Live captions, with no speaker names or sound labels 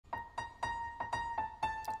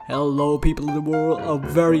Hello people of the world, a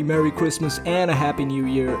very Merry Christmas and a Happy New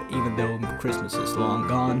Year, even though Christmas is long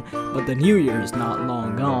gone, but the New Year is not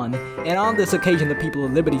long gone. And on this occasion, the people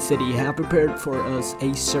of Liberty City have prepared for us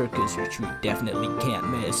a circus which we definitely can't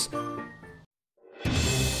miss.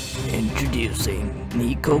 Introducing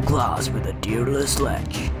Nico Claus with a deerless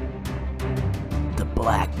sledge. The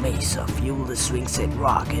Black Mesa fueled the swing set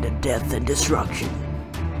rocket of death and destruction.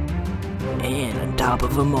 And on top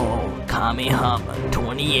of them all, Kamehameha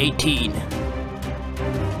 2018.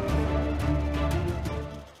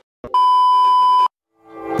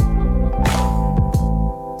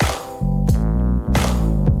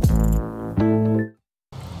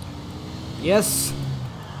 Yes,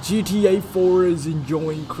 GTA 4 is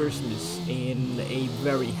enjoying Christmas and a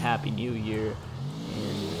very happy New Year.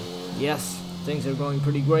 And yes, things are going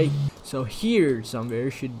pretty great. So here somewhere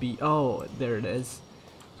should be, oh, there it is.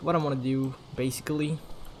 What I want to do basically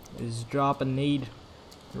is drop a nade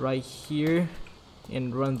right here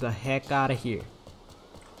and run the heck out of here.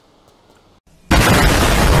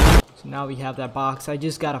 So now we have that box. I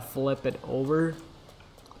just gotta flip it over.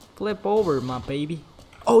 Flip over, my baby.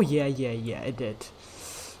 Oh yeah, it did.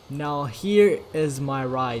 Now here is my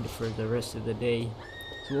ride for the rest of the day.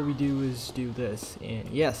 So what we do is do this, and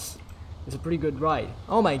yes, it's a pretty good ride.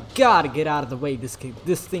 Oh my god, get out of the way. This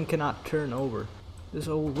thing cannot turn over. This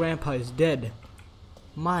old grandpa is dead.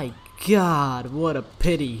 My god, what a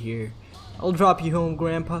pity here. I'll drop you home,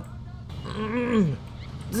 grandpa.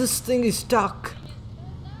 This thing is stuck.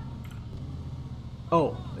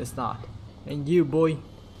 Oh, it's not. And you, boy,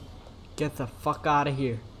 get the fuck out of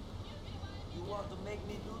here. You want to make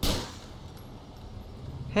me do this?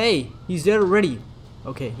 Hey, he's there already.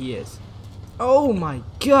 Okay, he is. Oh my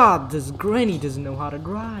god, this granny doesn't know how to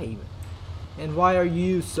drive. And why are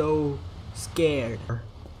you so scared?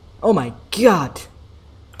 Oh my god,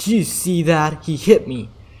 do you see that? He hit me.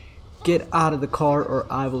 Get out of the car or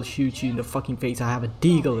I will shoot you in the fucking face. I have a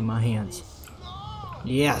deagle in my hands.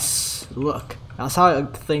 Yes, look, that's how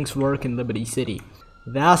things work in Liberty City.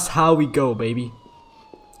 That's how we go, baby.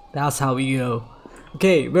 That's how we go.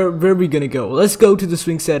 Okay, where are we gonna go? Let's go to the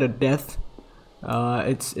swing set of death.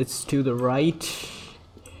 It's to the right.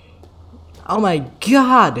 Oh my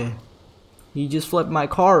god, he just flipped my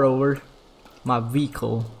car over. My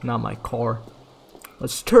vehicle, not my car.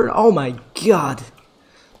 Let's turn. Oh my god,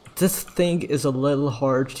 this thing is a little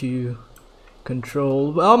hard to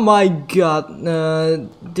control. Oh my god,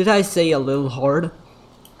 did I say a little hard?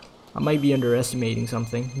 I might be underestimating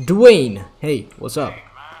something. Dwayne, hey, what's up? Hey,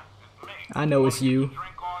 man, it's me. I know it's you.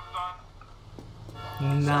 Drink on,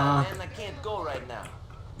 son? Nah. Man, I can't go right now.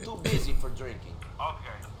 Too busy for drinking.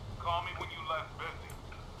 Okay, call me when you less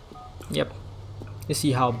busy. Yep. You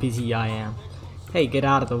see how busy I am. Hey, get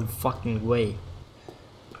out of the fucking way.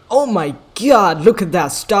 Oh my god, look at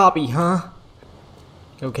that stoppy, huh?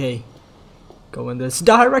 Okay. Go in this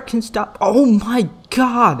direction, stop. Oh my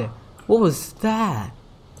god. What was that?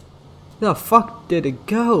 Where the fuck did it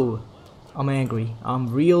go? I'm angry.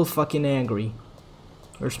 I'm real fucking angry.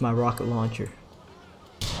 Where's my rocket launcher?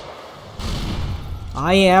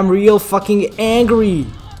 I am real fucking angry.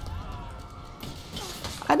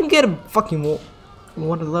 I didn't get a fucking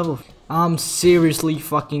what a level. I'm seriously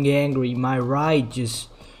fucking angry. My ride just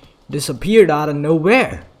disappeared out of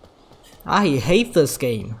nowhere. I hate this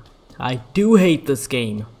game. I do hate this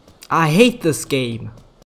game. I hate this game.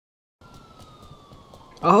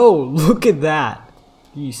 Oh, look at that.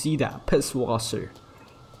 Do you see that? Pisswasser.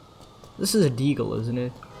 This is a deagle, isn't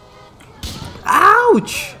it?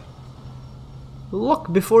 Ouch!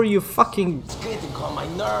 Look before you fucking... It's getting on my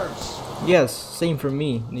nerves. Yes, same for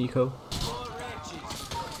me, Nico.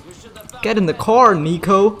 Get in the car,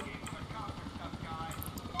 Nico.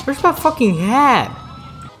 Where's my fucking hat?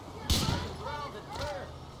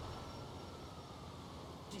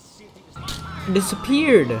 It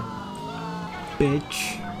disappeared.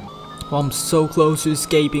 Bitch. Well, I'm so close to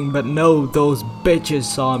escaping, but no, those bitches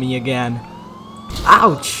saw me again.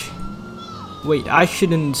 Ouch! Wait, I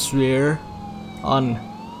shouldn't swear on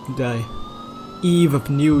the eve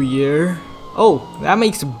of New Year. Oh, that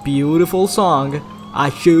makes a beautiful song. I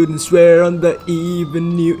shouldn't swear on the eve of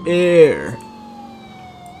New Year.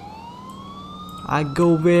 I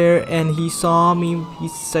go there and he saw me.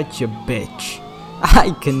 He's such a bitch.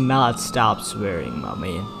 I cannot stop swearing, my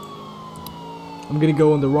man. I'm gonna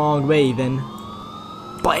go in the wrong way then.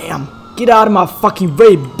 Bam! Get out of my fucking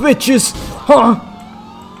way, bitches! Huh?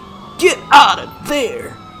 Get out of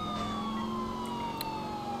there!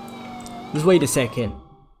 Just wait a second.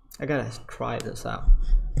 I gotta try this out.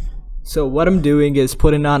 So what I'm doing is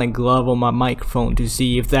putting on a glove on my microphone to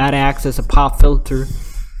see if that acts as a pop filter.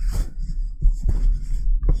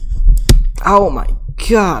 Oh my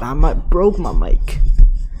god, I might broke my mic.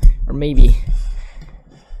 Or maybe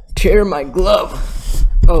tear my glove.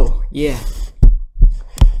 Oh, yeah.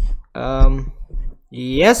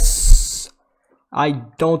 Yes. I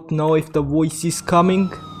don't know if the voice is coming,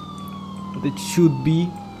 but it should be.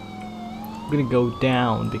 I'm gonna go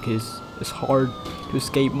down because it's hard to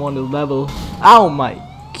escape on the level. Oh my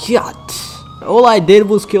god. All I did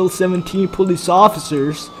was kill 17 police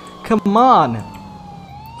officers. Come on.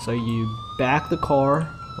 So you back the car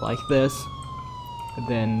like this, and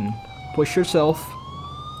then push yourself.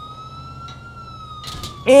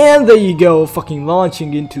 And there you go, fucking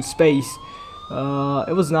launching into space.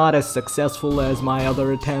 It was not as successful as my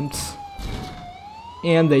other attempts.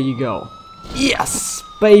 And there you go. Yes,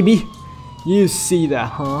 baby. You see that,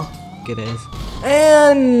 huh? Look at this.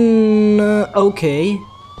 And okay.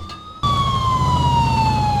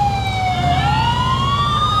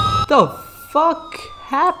 The fuck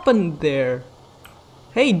happened there?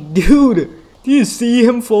 Hey, dude, do you see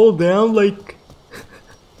him fall down like?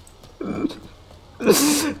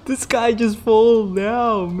 This guy just fell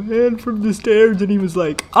down, man, from the stairs, and he was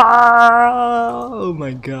like, ah! Oh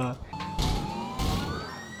my god.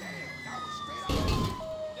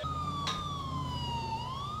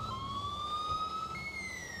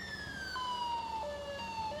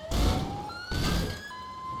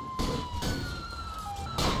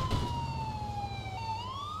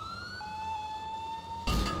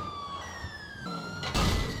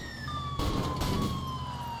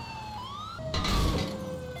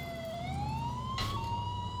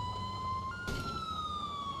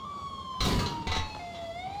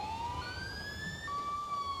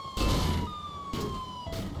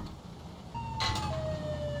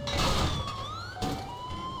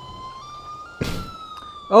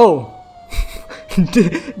 Oh,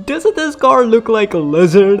 doesn't this car look like a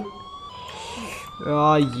lizard?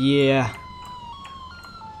 Oh yeah.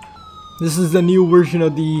 This is the new version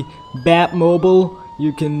of the Batmobile.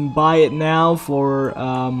 You can buy it now for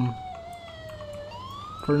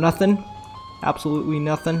nothing. Absolutely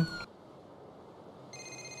nothing.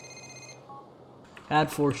 Add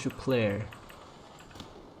force to player.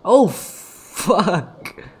 Oh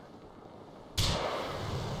fuck.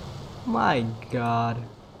 My god.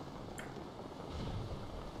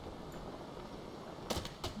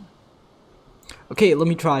 Okay, let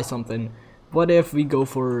me try something. What if we go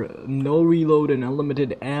for no reload and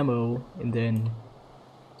unlimited ammo, and then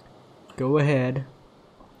go ahead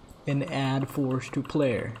and add force to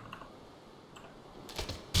player.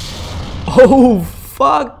 Oh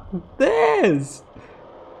fuck this!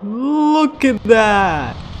 Look at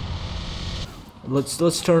that!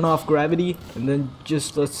 Let's turn off gravity, and then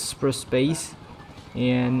just let's press space,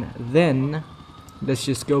 and then let's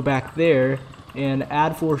just go back there and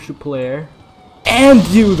add force to player and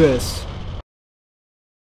do this.